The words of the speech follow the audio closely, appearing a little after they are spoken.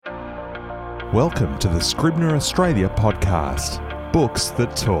Welcome to the Scribner Australia podcast, Books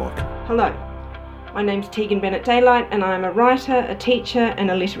That Talk. Hello, my name's Tegan Bennett Daylight and I'm a writer, a teacher and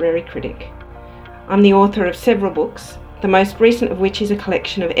a literary critic. I'm the author of several books, the most recent of which is a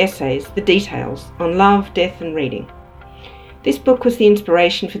collection of essays, The Details, on love, death and reading. This book was the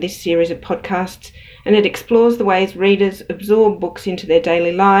inspiration for this series of podcasts, and it explores the ways readers absorb books into their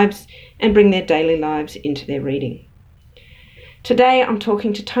daily lives and bring their daily lives into their reading. Today I'm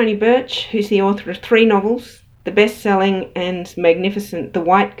talking to Tony Birch, who's the author of 3 novels, the best-selling and magnificent The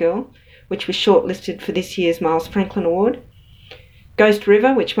White Girl, which was shortlisted for this year's Miles Franklin Award, Ghost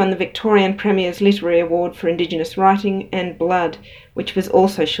River, which won the Victorian Premier's Literary Award for Indigenous Writing, and Blood, which was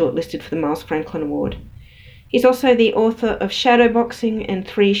also shortlisted for the Miles Franklin Award. He's also the author of Shadowboxing and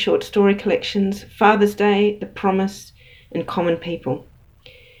 3 short story collections, Father's Day, The Promise, and Common People.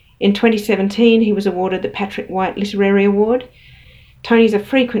 In 2017, he was awarded the Patrick White Literary Award. Tony's a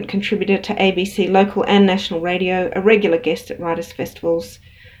frequent contributor to ABC local and national radio, a regular guest at writers' festivals,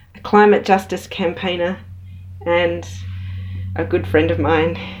 a climate justice campaigner, and a good friend of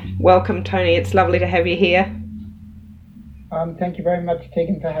mine. Welcome, Tony. It's lovely to have you here. Thank you very much,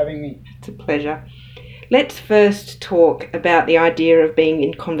 Tegan, for having me. It's a pleasure. Let's first talk about the idea of being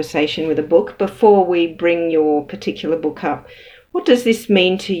in conversation with a book before we bring your particular book up. What does this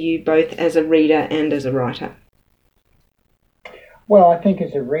mean to you both as a reader and as a writer? Well, I think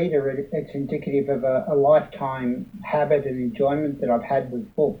as a reader, it's indicative of a lifetime habit and enjoyment that I've had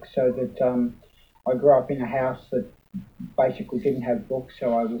with books, so that I grew up in a house that basically didn't have books,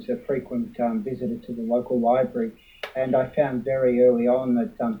 so I was a frequent visitor to the local library, and I found very early on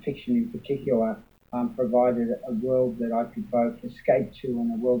that fiction in particular provided a world that I could both escape to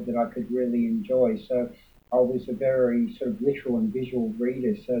and a world that I could really enjoy. So I was a very sort of literal and visual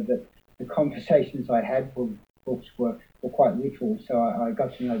reader, so that the conversations I had with books were quite literal, so I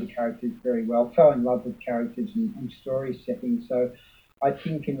got to know the characters very well, fell in love with characters and story settings. So I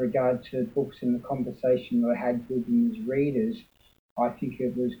think in regard to books and the conversation that I had with them as readers, I think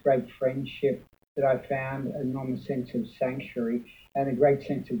it was great friendship that I found, an enormous sense of sanctuary and a great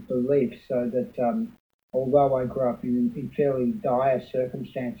sense of belief, so that although I grew up in fairly dire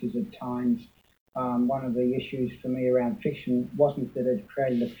circumstances at times, one of the issues for me around fiction wasn't that it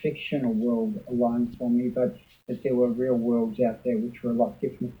created a fictional world alone for me, but that there were real worlds out there which were a lot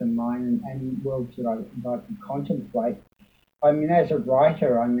different than mine, and worlds that I could contemplate. I mean, as a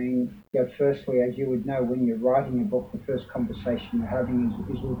writer, firstly, as you would know, when you're writing a book, the first conversation you're having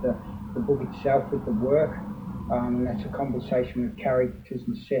is with the book itself, with the work. And that's a conversation with characters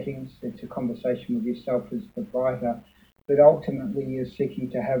and settings. It's a conversation with yourself as the writer. But ultimately, you're seeking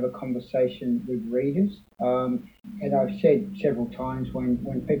to have a conversation with readers. And I've said several times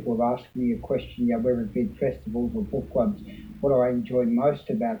when people have asked me a question, whether it be at festivals or book clubs, what do I enjoy most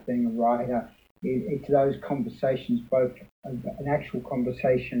about being a writer? It's those conversations, both an actual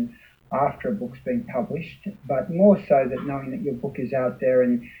conversation after a book's been published, but more so that knowing that your book is out there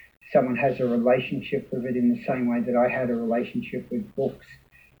and someone has a relationship with it in the same way that I had a relationship with books.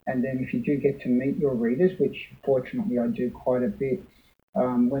 And then if you do get to meet your readers, which fortunately I do quite a bit,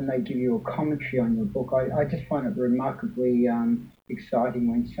 when they give you a commentary on your book, I just find it remarkably exciting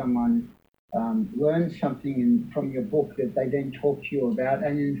when someone learns something from your book that they then talk to you about,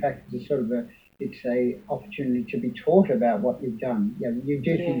 and in fact it's a opportunity to be taught about what you've done. You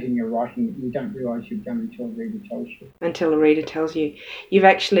do things in your writing that you don't realise you've done until the reader tells you. Until the reader tells you. You've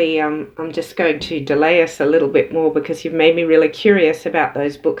actually, I'm just going to delay us a little bit more because you've made me really curious about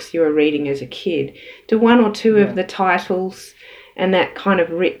those books you were reading as a kid. Do one or two of the titles and that kind of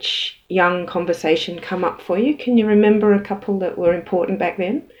rich young conversation come up for you? Can you remember a couple that were important back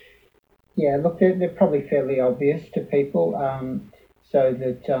then? Yeah, look, they're probably fairly obvious to people. So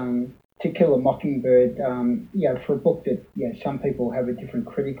that To Kill a Mockingbird, for a book that some people have a different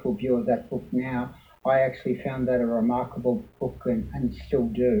critical view of that book now, I actually found that a remarkable book and still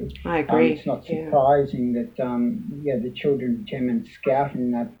do. I agree. It's not surprising that the children, Jem and Scout in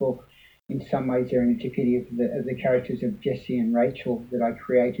that book, in some ways they're indicative of the characters of Jesse and Rachel that I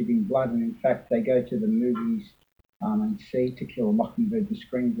created in Blood, and in fact they go to the movies and see To Kill a Mockingbird, the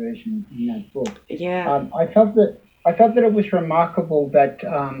screen version in that book. Yeah. I felt that it was remarkable that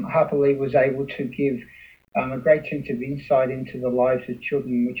Harper Lee was able to give a great sense of insight into the lives of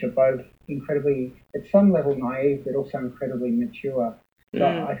children, which are both incredibly, at some level, naive, but also incredibly mature. So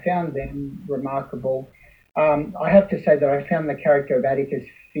I found them remarkable. I have to say that I found the character of Atticus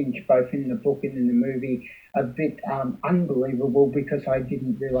Finch, both in the book and in the movie, a bit unbelievable because I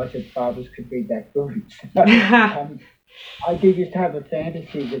didn't realise that fathers could be that good. I did used to have a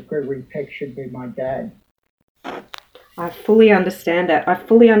fantasy that Gregory Peck should be my dad. I fully understand that. I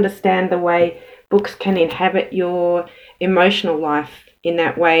fully understand the way books can inhabit your emotional life in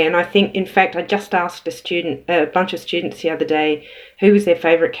that way. And I think, in fact, I just asked a bunch of students the other day, who was their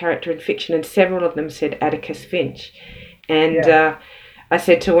favourite character in fiction, and several of them said Atticus Finch. And I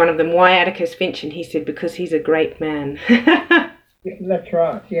said to one of them, "Why Atticus Finch?" And he said, "Because he's a great man." Yeah, that's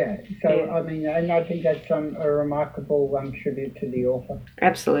right, yeah. So, I mean, and I think that's a remarkable tribute to the author.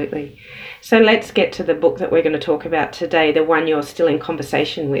 Absolutely. So let's get to the book that we're going to talk about today, the one you're still in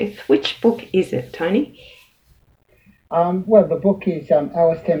conversation with. Which book is it, Tony? Well, the book is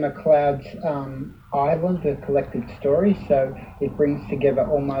Alistair MacLeod's Island, a collected story. So it brings together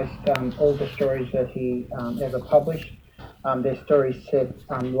almost all the stories that he ever published. Their stories set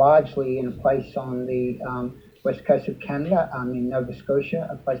largely in a place on the west coast of Canada, in Nova Scotia,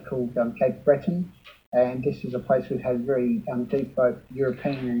 a place called Cape Breton. And this is a place which has very deep both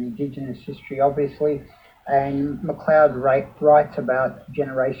European and Indigenous history, obviously. And MacLeod writes about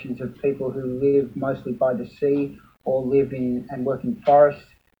generations of people who live mostly by the sea or live in and work in forests,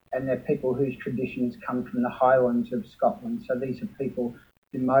 and they're people whose traditions come from the highlands of Scotland. So these are people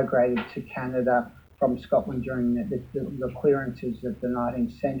who migrated to Canada from Scotland during the clearances of the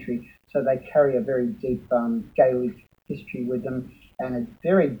 19th century. So they carry a very deep Gaelic history with them, and a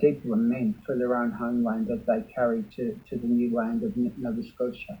very deep lament for their own homeland that they carry to the new land of Nova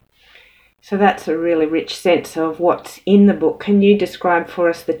Scotia. So that's a really rich sense of what's in the book. Can you describe for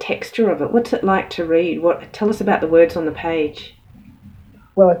us the texture of it? What's it like to read? Tell us about the words on the page.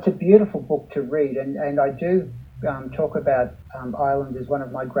 Well, it's a beautiful book to read, and I do talk about Island as one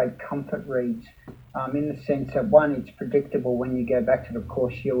of my great comfort reads, in the sense that, one, it's predictable when you go back to it. Of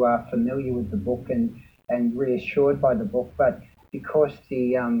course, you are familiar with the book and reassured by the book, but because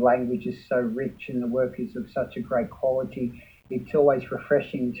the language is so rich and the work is of such a great quality, it's always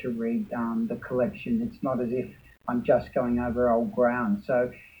refreshing to read the collection. It's not as if I'm just going over old ground.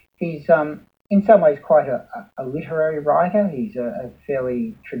 So he's in some ways quite a literary writer. He's a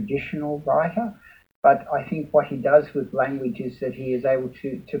fairly traditional writer, but I think what he does with language is that he is able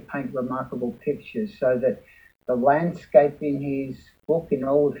to paint remarkable pictures, so that the landscape in his book, in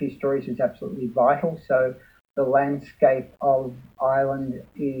all of his stories, is absolutely vital. So the landscape of Ireland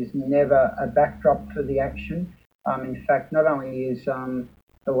is never a backdrop for the action. In fact, not only is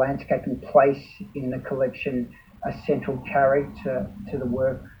the landscape and place in the collection a central character to the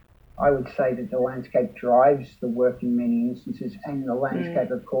work, I would say that the landscape drives the work in many instances, and the landscape,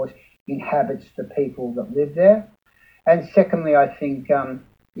 of course, inhabits the people that live there. And secondly, I think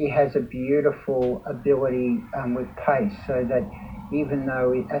he has a beautiful ability with pace, so that even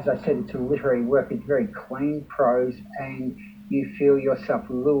though, as I said, it's a literary work, it's very clean prose, and you feel yourself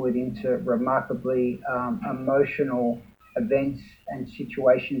lured into remarkably emotional events and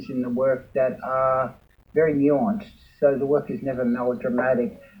situations in the work that are very nuanced. So the work is never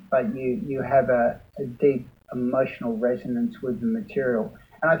melodramatic, but you have a deep emotional resonance with the material.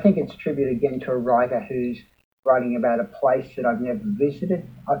 And I think it's tribute again to a writer who's writing about a place that I've never visited.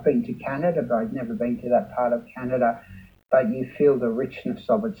 I've been to Canada, but I've never been to that part of Canada. But you feel the richness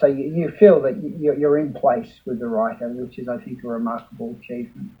of it. So you feel that you're in place with the writer, which is, I think, a remarkable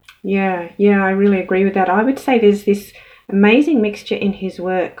achievement. Yeah, I really agree with that. I would say there's this amazing mixture in his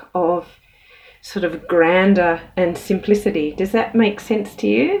work of sort of grandeur and simplicity. Does that make sense to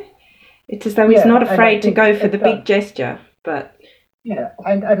you? It's as though he's not afraid to go for the big gesture, but... Yeah,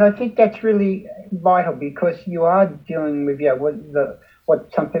 and I think that's really vital, because you are dealing with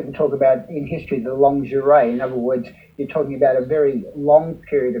what some people talk about in history, the longue durée. In other words, you're talking about a very long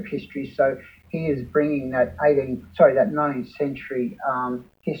period of history. So he is bringing that 19th century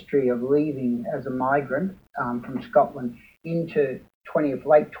history of leaving as a migrant from Scotland into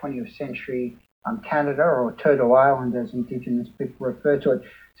late 20th century Canada, or Turtle Island as Indigenous people refer to it.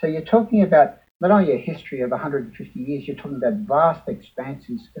 So you're talking about not only a history of 150 years, you're talking about vast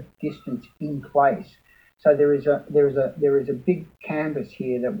expanses of distance in place. So there is a big canvas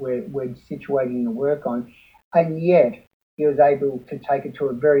here that we're situating the work on, and yet he was able to take it to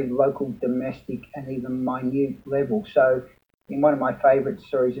a very local, domestic, and even minute level. So in one of my favourite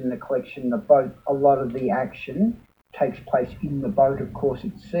stories in the collection, the boat, a lot of the action takes place in the boat, of course,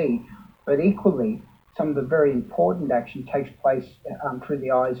 at sea, but equally, some of the very important action takes place through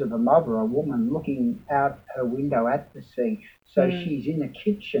the eyes of a mother, a woman, looking out her window at the sea. So she's in the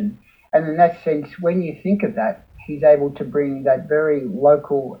kitchen. And in that sense, when you think of that, he's able to bring that very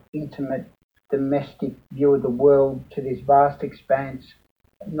local, intimate, domestic view of the world to this vast expanse,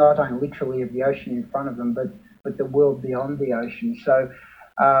 not only literally of the ocean in front of them, but the world beyond the ocean. So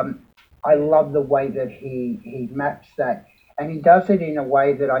I love the way that he maps that. And he does it in a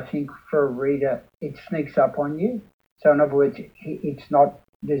way that I think for a reader, it sneaks up on you. So in other words, it's not,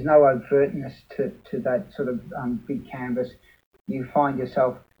 there's no overtness to that sort of big canvas. You find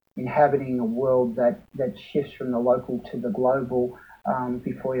yourself inhabiting a world that shifts from the local to the global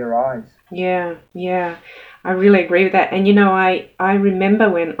before your eyes. Yeah, yeah. I really agree with that. And, you know, I remember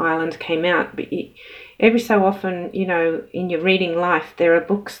when Island came out, but every so often, you know, in your reading life, there are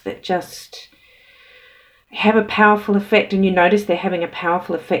books that just have a powerful effect, and you notice they're having a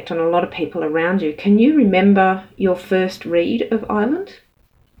powerful effect on a lot of people around you. Can you remember your first read of Island?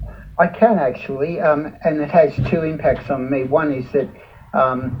 I can actually, and it has two impacts on me. One is that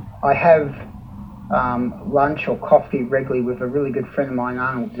I have lunch or coffee regularly with a really good friend of mine,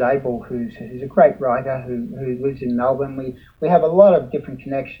 Arnold Zabel, who's a great writer who lives in Melbourne. We have a lot of different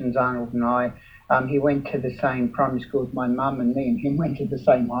connections, Arnold and I. He went to the same primary school as my mum, and me and him went to the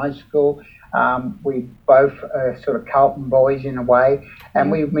same high school. We both are sort of Carlton boys in a way,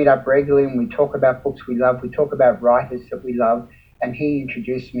 and we meet up regularly and we talk about books we love. We talk about writers that we love, and he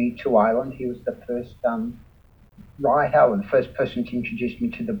introduced me to Island. He was the first writer, or the first person to introduce me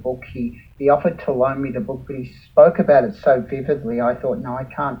to the book. He offered to loan me the book, but he spoke about it so vividly, I thought, no, I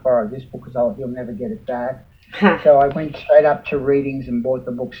can't borrow this book because he'll never get it back. So I went straight up to readings and bought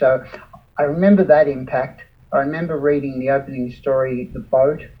the book. So I remember that impact. I remember reading the opening story, The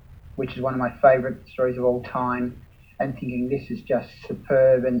Boat, which is one of my favourite stories of all time, and thinking this is just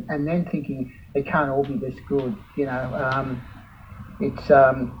superb, and then thinking they can't all be this good, you know.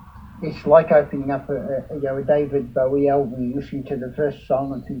 It's like opening up a David Bowie album, listening to the first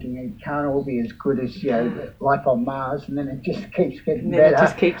song and thinking it can't all be as good as, you know, Life on Mars, and then it just keeps getting better. It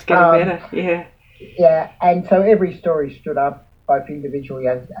just keeps getting better, yeah. Yeah, and so every story stood up both individually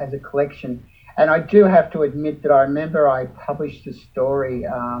as a collection. And I do have to admit that I remember I published a story,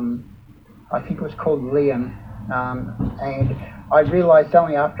 I think it was called Liam, and I realised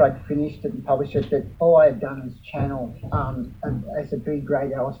only after I'd finished it and published it that all I had done was channel as a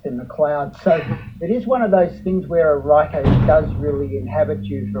B-grade Alistair MacLeod. So it is one of those things where a writer does really inhabit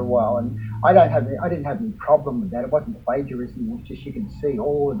you for a while, and I didn't have any problem with that. It wasn't plagiarism, it was just you can see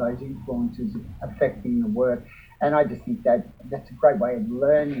all of those influences affecting the work. And I just think that's a great way of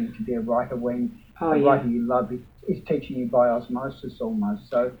learning to be a writer when writer you love is teaching you by osmosis almost.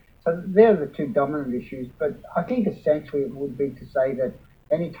 So they're the two dominant issues, but I think essentially it would be to say that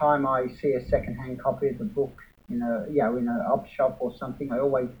any time I see a second-hand copy of the book in a op shop or something, I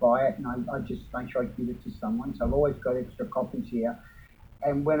always buy it and I just make sure I give it to someone. So I've always got extra copies here.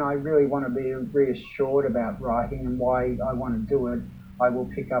 And when I really want to be reassured about writing and why I want to do it, I will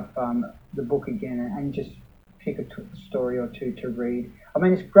pick up the book again and just pick a story or two to read. I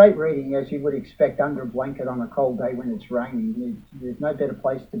mean, it's great reading, as you would expect, under a blanket on a cold day when it's raining. There's no better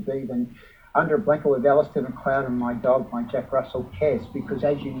place to be than under a blanket with Alistair MacLeod and my dog, my Jack Russell Cass, because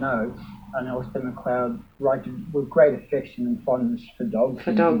as you know, Alistair MacLeod writes with great affection and fondness for dogs.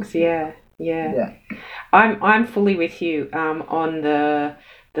 For dogs, yeah. I'm fully with you on the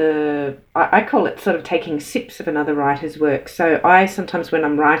I call it sort of taking sips of another writer's work. So I sometimes when I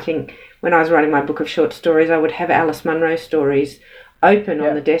was writing my book of short stories, I would have Alice Munro stories open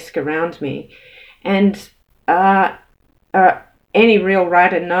on the desk around me, and any real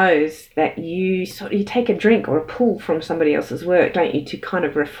writer knows that you take a drink or a pull from somebody else's work, don't you, to kind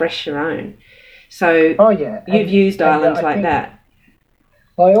of refresh your own. So you've used Islands like that.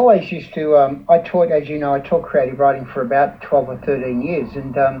 I always used to, I taught creative writing for about 12 or 13 years,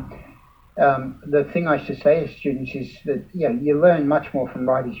 and the thing I used to say to students is that you learn much more from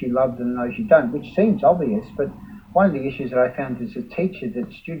writers you love than those you don't, which seems obvious, but one of the issues that I found as a teacher,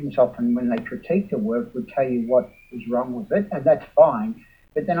 that students often, when they critique the work, would tell you what was wrong with it, and that's fine,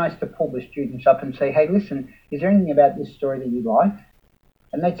 but then I used to pull the students up and say, hey, listen, is there anything about this story that you like?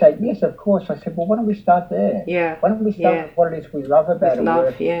 And they'd say, yes, of course. I said, well, why don't we start there? Yeah. Why don't we start with what it is we love about a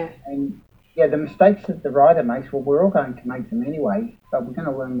work? And the mistakes that the writer makes, well, we're all going to make them anyway, but we're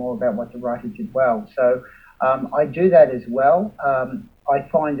going to learn more about what the writer did well. So I do that as well. I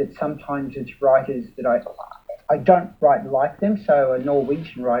find that sometimes it's writers that I don't write like them. So a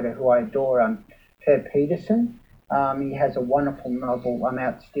Norwegian writer who I adore, Per Pedersen, he has a wonderful novel, I'm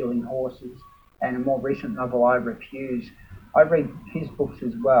Out Stealing Horses, and a more recent novel, I Refuse. I read his books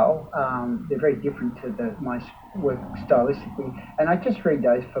as well. They're very different to my work stylistically, and I just read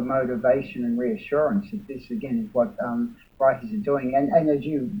those for motivation and reassurance that this, again, is what writers are doing. And as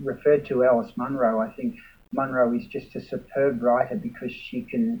you referred to Alice Munro, I think Munro is just a superb writer because she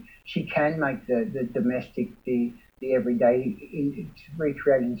can make the domestic, the everyday,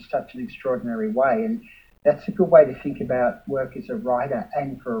 recreate in such an extraordinary way. And that's a good way to think about work as a writer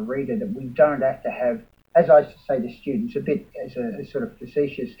and for a reader, that we don't have to have as I used to say to students, a bit as a sort of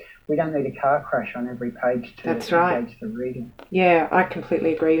facetious, we don't need a car crash on every page to That's right. engage the reader. Yeah, I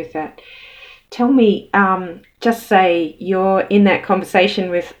completely agree with that. Tell me, just say you're in that conversation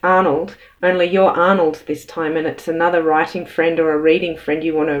with Arnold, only you're Arnold this time, and it's another writing friend or a reading friend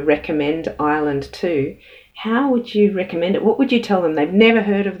you want to recommend Ireland to. How would you recommend it? What would you tell them? They've never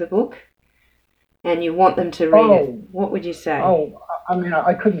heard of the book and you want them to read it. What would you say? I mean,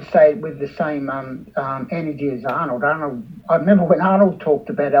 I couldn't say it with the same energy as Arnold. I remember when Arnold talked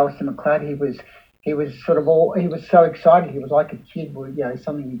about Alistair MacLeod, he was so excited. He was like a kid with,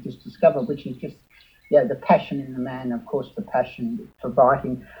 something he just discovered, which is just, the passion in the man, of course, the passion for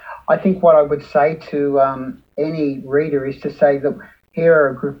writing. I think what I would say to any reader is to say that here are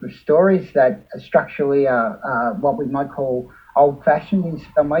a group of stories that structurally are what we might call old-fashioned in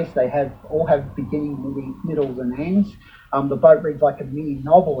some ways. They all have beginning, middles, and ends. The boat reads like a mini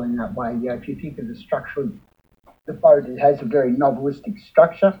novel in that way. If you think of the structure of the boat, it has a very novelistic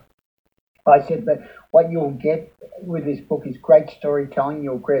structure. I said that what you'll get with this book is great storytelling.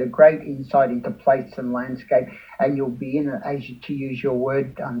 You'll get a great insight into place and landscape, and you'll be to use your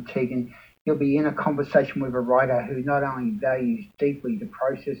word, Tegan, you'll be in a conversation with a writer who not only values deeply the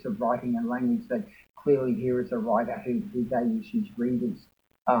process of writing and language, but clearly here is a writer who values his readers.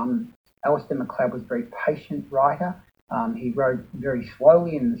 Alistair MacLeod was a very patient writer. He wrote very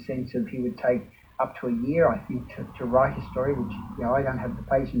slowly in the sense of he would take up to a year, I think, to write a story, which I don't have the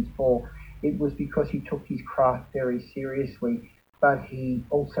patience for. It was because he took his craft very seriously, but he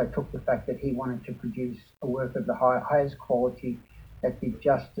also took the fact that he wanted to produce a work of the highest quality that did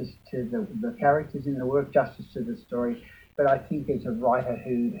justice to the characters in the work, justice to the story. But I think as a writer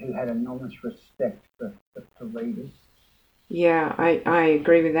who had enormous respect for readers. Yeah, I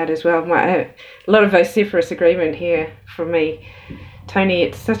agree with that as well. A lot of vociferous agreement here from me. Tony,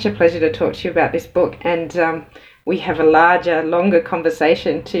 it's such a pleasure to talk to you about this book, and we have a longer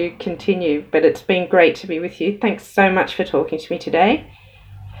conversation to continue, but it's been great to be with you. Thanks so much for talking to me today.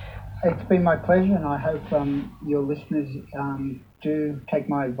 It's been my pleasure, and I hope your listeners do take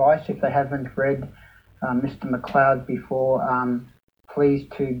my advice. If they haven't read Mr. MacLeod before, please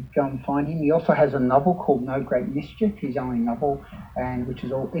to go and find him. He also has a novel called No Great Mischief, his only novel, and which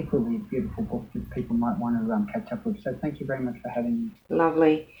is all equally a beautiful book that people might want to catch up with. So thank you very much for having me.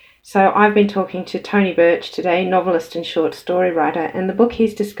 Lovely. So I've been talking to Tony Birch today, novelist and short story writer, and the book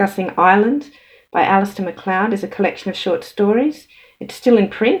he's discussing, Ireland, by Alistair MacLeod, is a collection of short stories. It's still in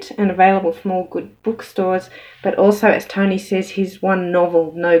print and available from all good bookstores, but also, as Tony says, his one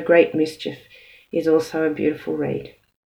novel, No Great Mischief, is also a beautiful read.